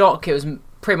of a shock. It was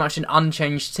pretty much an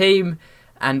unchanged team,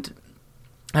 and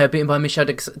beaten by Michel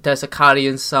de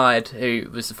Zakarian's side, who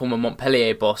was the former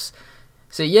Montpellier boss.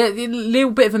 So yeah, a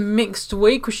little bit of a mixed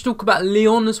week. We should talk about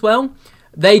Lyon as well.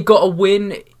 They got a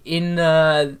win in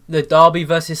the derby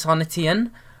versus Saint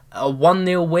Etienne. A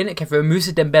 1-0 win. It came from a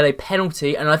Moussa Dembele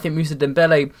penalty, and I think Moussa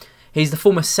Dembele, he's the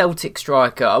former Celtic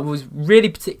striker. I was really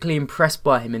particularly impressed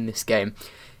by him in this game.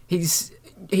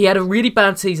 He had a really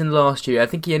bad season last year. I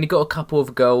think he only got a couple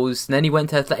of goals, and then he went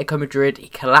to Atletico Madrid. He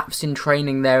collapsed in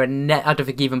training there, and I don't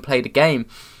think he even played a game.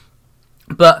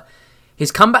 But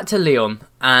he's come back to Lyon,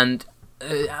 and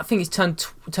I think he's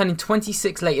turning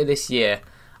 26 later this year.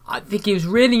 I think he was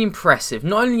really impressive,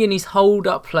 not only in his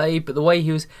hold-up play, but the way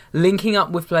he was linking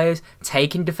up with players,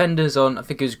 taking defenders on. I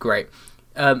think it was great.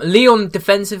 Lyon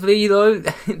defensively, though,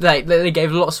 they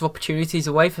gave lots of opportunities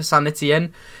away for Saint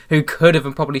Etienne, who could have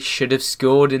and probably should have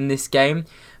scored in this game,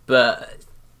 but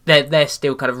they're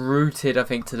still kind of rooted, I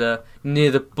think, to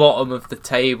near the bottom of the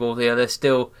table. They're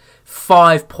still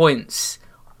 5 points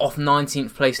off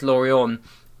 19th place Lorient,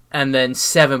 and then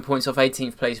 7 points off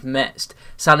 18th place Metz.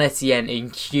 Saint Etienne in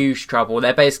huge trouble.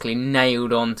 They're basically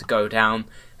nailed on to go down,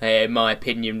 in my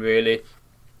opinion, really.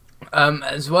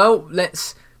 As well,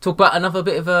 let's talk about another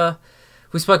bit of a...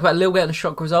 We spoke about Lille getting a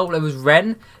shock result. There was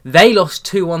Rennes. They lost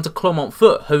 2-1 to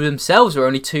Clermont-Foot, who themselves were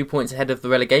only 2 points ahead of the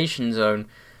relegation zone.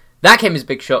 That came as a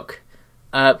big shock,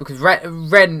 because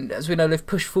Rennes, as we know, they've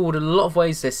pushed forward a lot of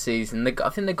ways this season. I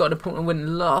think they got an important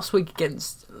win last week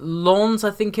against Lens,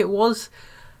 I think it was.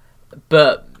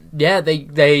 But yeah,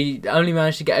 they only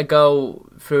managed to get a goal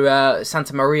through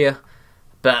Santa Maria,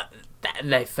 but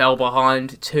they fell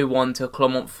behind 2-1 to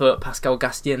Clermont-Foot, Pascal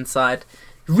Gastien's side.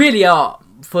 Really are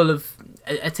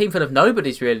a team full of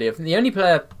nobodies, really. I think the only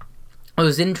player that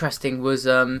was interesting was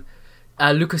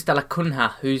Lucas Della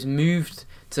Cunha, who's moved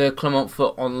to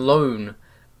Clermont-Foot on loan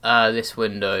this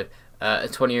window, a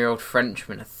 20-year-old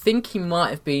Frenchman. I think he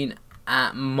might have been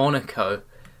at Monaco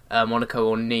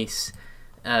or Nice.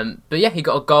 But yeah, he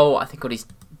got a goal, I think, on his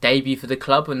debut for the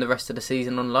club and the rest of the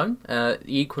season on loan, the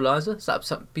equaliser, so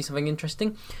that'd be something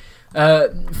interesting.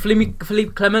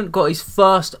 Philippe Clement got his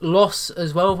first loss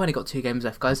as well. We've only got 2 games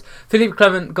left, guys. Philippe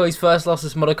Clement got his first loss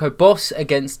as Monaco boss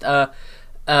against Oliver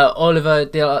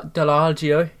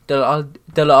Dell'Algio.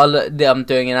 I'm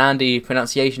doing an Andy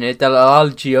pronunciation here.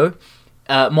 Dell'Algio.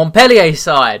 Montpellier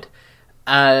side.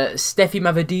 Steffi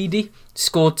Mavididi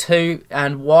scored 2,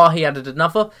 and Wahi added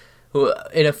another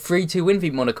in a 3-2 win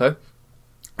for Monaco.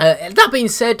 That being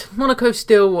said, Monaco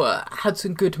still had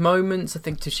some good moments. I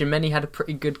think Tchouaméni had a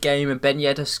pretty good game, and Ben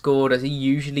Yedder scored as he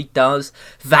usually does.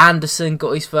 Vanderson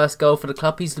got his first goal for the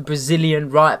club. He's the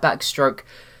Brazilian right back stroke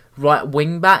right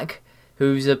wing back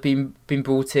who's been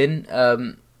brought in.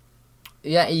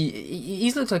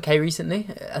 He's looked okay recently.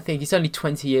 I think he's only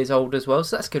 20 years old as well,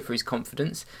 so that's good for his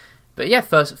confidence. But yeah,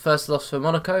 first loss for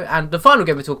Monaco. And the final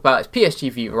game we talk about is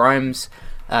PSG v Reims.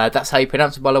 That's how you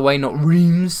pronounce it, by the way, not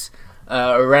Reims.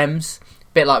 Rems, a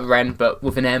bit like Rennes, but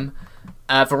with an M.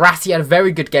 Verratti had a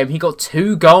very good game. He got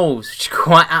 2 goals, which is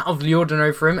quite out of the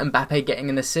ordinary for him. Mbappe getting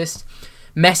an assist.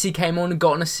 Messi came on and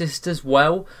got an assist as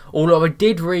well. Although I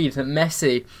did read that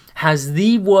Messi has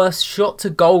the worst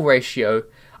shot-to-goal ratio,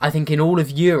 I think, in all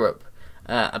of Europe.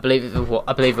 I believe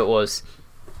it was,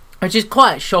 which is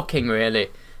quite shocking, really.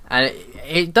 And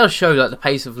it does show that the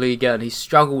pace of Ligue 1, he's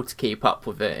struggled to keep up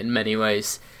with it in many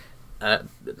ways.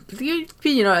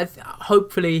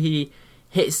 Hopefully he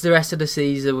hits the rest of the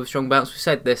season with strong bounce. We've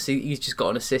said this, he's just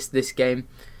got an assist this game.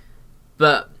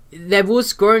 But there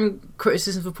was growing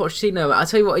criticism for Pochettino. I'll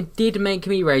tell you what, it did make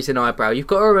me raise an eyebrow. You've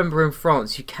got to remember in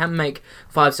France, you can make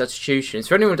 5 substitutions.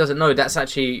 For anyone who doesn't know, that's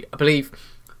actually, I believe,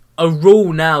 a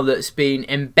rule now that's been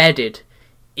embedded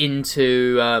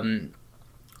into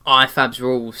IFAB's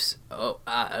rules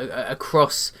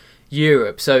across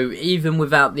Europe. So even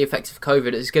without the effects of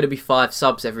COVID, it's going to be 5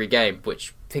 subs every game,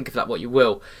 which, think of that what you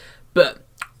will. But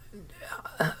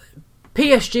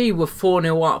PSG were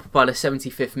 4-0 up by the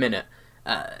 75th minute.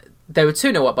 They were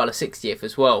 2-0 up by the 60th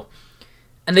as well.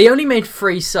 And they only made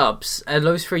 3 subs, and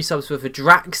those 3 subs were for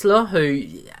Draxler,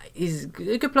 who is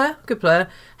a good player.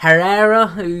 Herrera,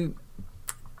 who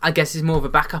I guess is more of a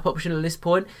backup option at this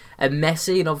point, and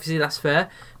Messi, and obviously that's fair.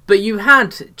 But you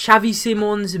had Xavi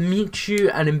Simons, Michu,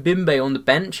 and Mbimbe on the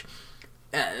bench.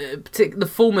 The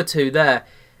former 2 there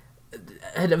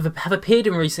have appeared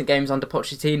in recent games under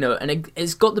Pochettino, and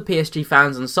it's got the PSG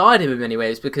fans on side of him in many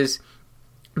ways, because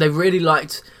they really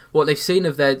liked what they've seen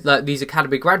of their these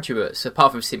academy graduates.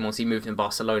 Apart from Simons, he moved in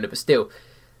Barcelona, but still.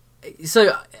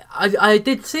 So I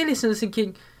did see this and I was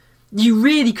thinking, you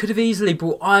really could have easily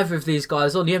brought either of these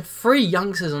guys on. You have 3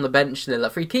 youngsters on the bench there,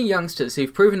 3 key youngsters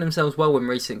who've proven themselves well in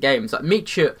recent games. Like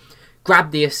Michu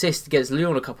grabbed the assist against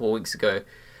Lyon a couple of weeks ago.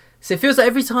 So it feels like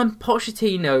every time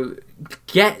Pochettino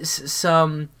gets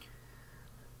some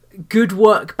good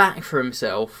work back for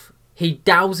himself, he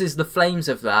douses the flames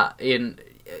of that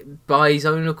by his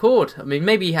own accord. I mean,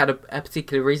 maybe he had a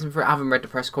particular reason for it. I haven't read the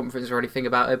press conference or anything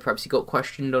about it. Perhaps he got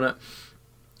questioned on it.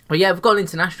 But yeah, we've got an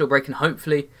international break, and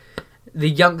hopefully the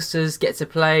youngsters get to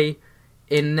play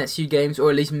in the next few games, or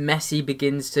at least Messi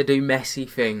begins to do Messi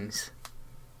things.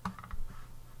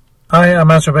 Hi, I'm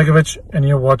Master Begovic, and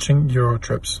you're watching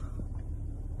Eurotrips.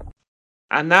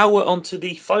 And now we're on to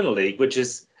the final league, which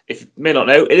is, if you may not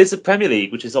know, it is the Premier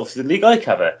League, which is obviously the league I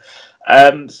cover.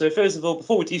 So first of all,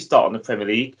 before we do start on the Premier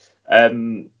League,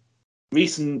 in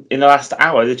the last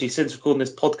hour, literally since recording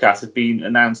this podcast, has been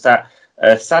announced that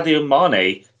Sadio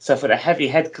Mane suffered a heavy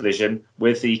head collision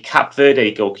with the Cape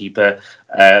Verde goalkeeper,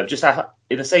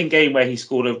 in the same game where he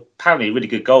scored apparently a really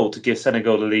good goal to give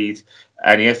Senegal the lead,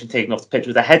 and he has been taken off the pitch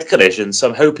with a head collision. So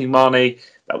I'm hoping, Mane,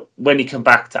 that when you come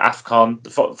back to AFCON,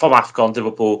 from AFCON to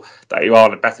Liverpool, that you are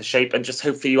in a better shape, and just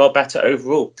hopefully you are better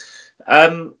overall.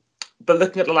 But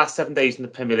looking at the last 7 days in the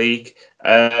Premier League,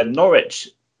 Norwich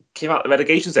came out of the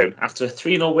relegation zone after a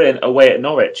 3-0 win away at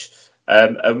Norwich.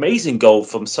 Amazing goal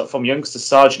from youngster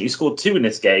Sargent, who scored 2 in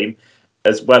this game,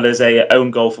 as well as a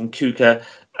own goal from Kuka.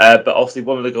 But obviously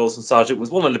one of the goals from Sargent was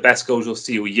one of the best goals you'll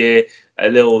see all year. A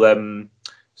little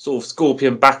sort of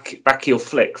scorpion back heel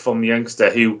flick from the youngster,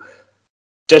 who,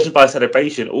 judging by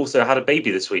celebration, also had a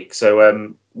baby this week.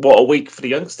 So what a week for the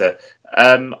youngster.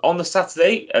 On the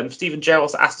Saturday, Steven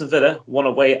Gerrard's Aston Villa won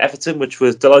away at Everton, which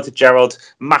was delighted Gerrard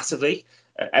massively.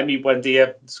 Emi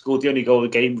Buendia scored the only goal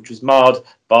of the game, which was marred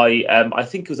by, I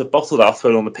think it was a bottle that was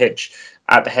thrown on the pitch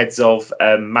at the heads of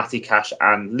Matty Cash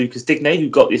and Lucas Digne, who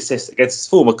got the assist against his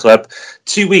former club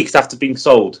 2 weeks after being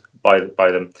sold by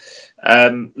them.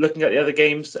 Looking at the other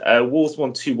games, Wolves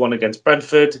won 2-1 against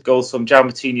Brentford. Goals from João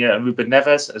Moutinho and Ruben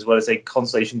Neves, as well as a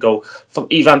consolation goal from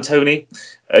Ivan Toney.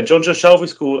 Jonjo Shelvey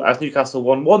scored as Newcastle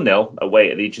won 1-0 away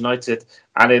at Leeds United.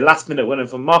 And a last-minute winner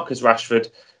from Marcus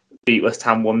Rashford beat West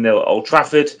Ham 1-0 at Old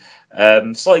Trafford.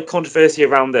 Slight controversy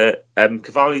around the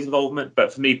Cavali's involvement,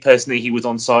 but for me personally, he was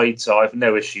onside, so I have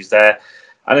no issues there.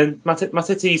 And then Man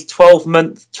City's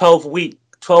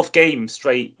 12-game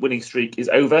straight winning streak is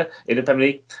over in the Premier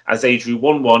League, as they drew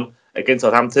 1-1 against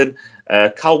Southampton.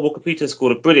 Kyle Walker-Peters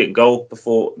scored a brilliant goal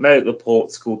before Merrick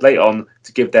Laporte scored late on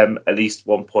to give them at least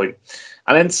 1 point.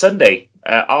 And then Sunday,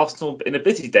 Arsenal, in a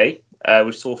busy day,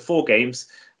 which saw 4 games,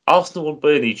 Arsenal and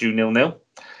Burnley drew 0-0.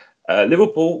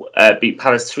 Liverpool beat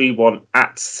Palace 3-1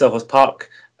 at Selhurst Park.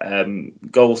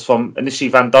 Goals from initially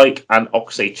Van Dijk and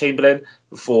Oxlade-Chamberlain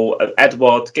before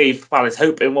Edouard gave Palace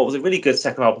hope in what was a really good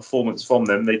second half performance from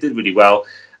them. They did really well.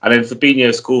 And then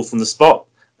Fabinho scored from the spot.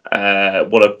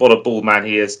 What a ball man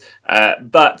he is.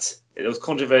 But there was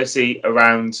controversy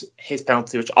around his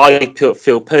penalty, which I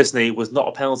feel personally was not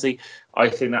a penalty. I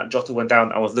think that Jota went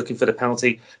down and was looking for the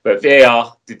penalty, but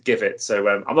VAR did give it. So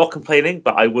I'm not complaining,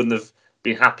 but I wouldn't have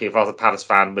been happy if I was a Palace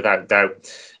fan, without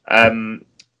doubt.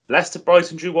 Leicester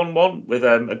Brighton drew 1-1 with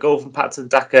a goal from Patson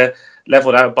Daka,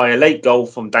 levelled out by a late goal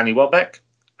from Danny Welbeck.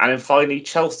 And then finally,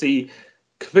 Chelsea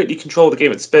completely controlled the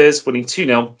game at Spurs, winning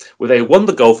 2-0 with a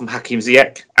wonder goal from Hakim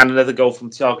Ziyech and another goal from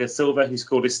Thiago Silva, who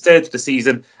scored his 3rd of the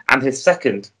season and his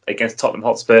 2nd against Tottenham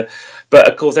Hotspur.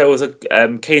 But of course, there was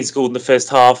Kane scored in the first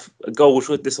half, a goal which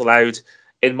was disallowed,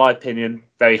 in my opinion,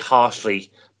 very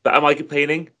harshly. But am I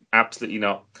complaining? Absolutely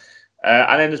not.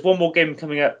 And then there's one more game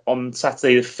coming up on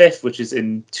Saturday the 5th, which is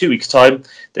in 2 weeks' time.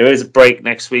 There is a break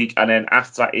next week, and then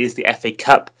after that is the FA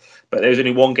Cup. But there's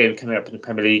only one game coming up in the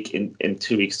Premier League in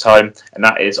 2 weeks' time, and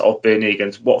that is of Burnley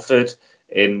against Watford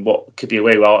in what could be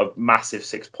a massive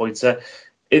 6-pointer.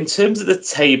 In terms of the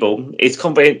table, it's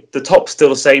the top's still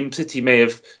the same. City may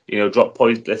have dropped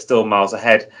points, they're still miles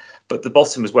ahead. But the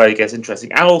bottom is where it gets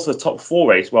interesting. And also the top 4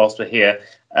 race whilst we're here.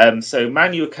 So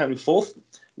Man U are coming 4th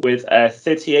with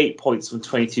 38 points from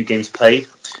 22 games played.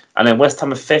 And then West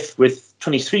Ham are 5th with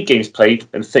 23 games played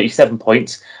and 37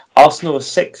 points. Arsenal are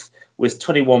 6th with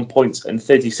 21 points and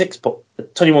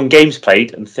 21 games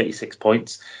played and 36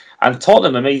 points. And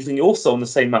Tottenham, amazingly, also on the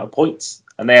same amount of points.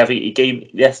 And they have a game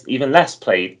even less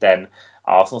played than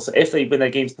Arsenal. So if they win their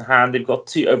games in hand, they've got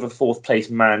 2 over 4th place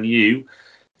Man U.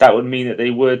 That would mean that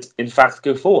they would, in fact,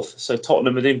 go 4th. So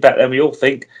Tottenham are doing better than we all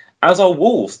think. As are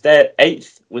Wolves. They're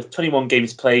 8th with 21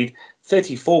 games played,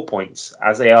 34 points,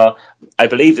 as they are, I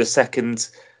believe, the second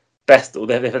best, or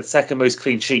they've had the second most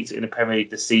clean sheets in the Premier League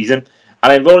this season.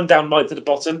 And then rolling down right to the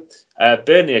bottom,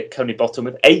 Burnley are currently bottom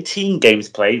with 18 games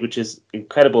played, which is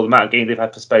incredible the amount of games they've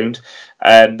had postponed.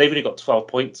 They've only got 12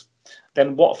 points.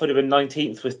 Then Watford are in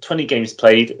 19th with 20 games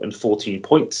played and 14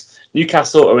 points.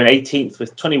 Newcastle are in 18th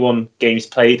with 21 games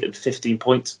played and 15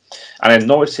 points. And then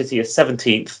Norwich City are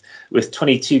 17th with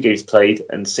 22 games played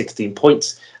and 16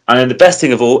 points. And then the best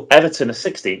thing of all, Everton are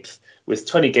 16th with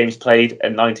 20 games played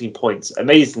and 19 points.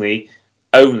 Amazingly,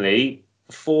 only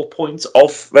 4 points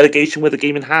off relegation with a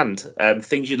game in hand.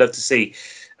 Things you'd love to see.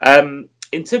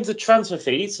 In terms of transfer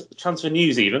fees, transfer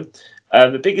news even,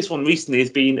 the biggest one recently has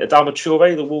been Adama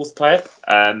Traore, the Wolves player.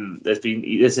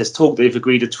 There's this talk they've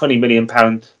agreed a £20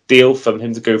 million deal from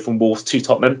him to go from Wolves to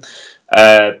Tottenham.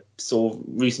 Saw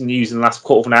recent news in the last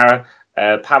quarter of an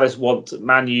hour. Palace want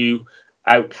Man U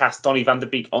outcast Donny van der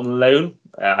Beek on loan.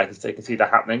 I can see that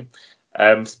happening.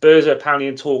 Spurs are apparently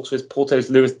in talks with Porto's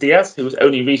Luis Diaz, who was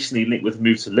only recently linked with a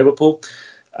move to Liverpool.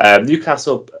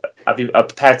 Newcastle are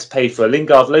prepared to pay for a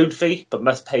Lingard loan fee, but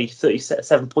must pay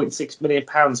 £37.6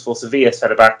 million for Sevilla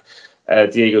centre-back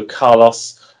Diego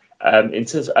Carlos. In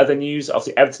terms of other news,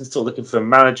 obviously Everton's still looking for a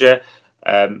manager.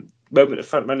 Moment the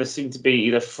front runners seem to be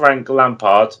either Frank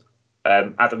Lampard.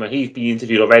 Adam, he's been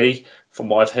interviewed already, from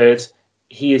what I've heard.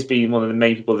 He has been one of the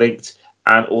main people linked,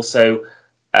 and also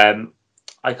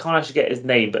I can't actually get his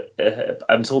name, but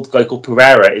I'm told a guy called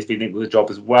Pereira has been linked with a job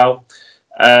as well.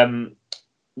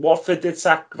 Watford did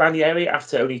sack Ranieri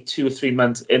after only 2 or 3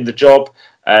 months in the job.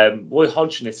 Roy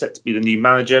Hodgson is set to be the new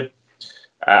manager.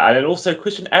 And then also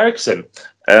Christian Eriksen.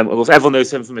 Of course, everyone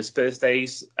knows him from his Spurs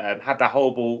days. Had that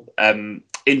horrible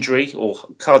injury or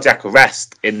cardiac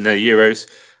arrest in the Euros,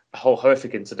 a whole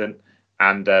horrific incident.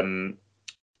 And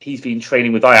he's been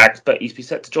training with Ajax, but he's been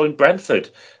set to join Brentford.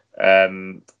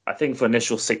 I think for an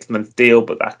initial 6-month deal,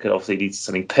 but that could obviously lead to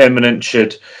something permanent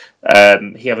should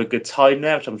he have a good time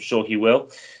there, which I'm sure he will.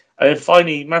 And then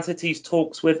finally, Man City's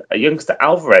talks with a youngster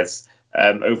Alvarez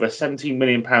over a £17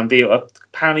 million deal are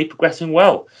apparently progressing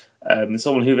well.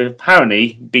 Someone who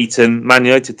apparently beaten Man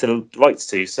United to the rights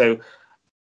to. So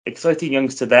exciting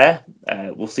youngster there.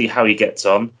 We'll see how he gets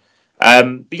on.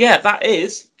 But yeah, that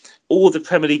is all the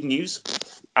Premier League news.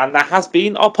 And that has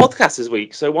been our podcast this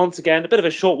week. So once again, a bit of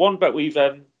a short one, but we've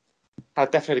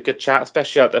had definitely a good chat,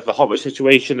 especially out of the Hobbit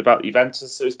situation about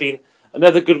Juventus. So it's been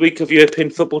another good week of European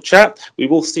football chat. We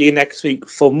will see you next week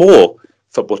for more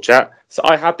football chat. So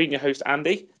I have been your host,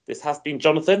 Andy. This has been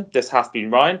Jonathan. This has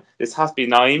been Ryan. This has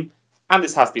been Nayim. And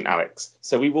this has been Alex.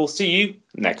 So we will see you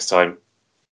next time.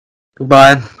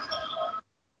 Goodbye.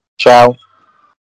 Ciao.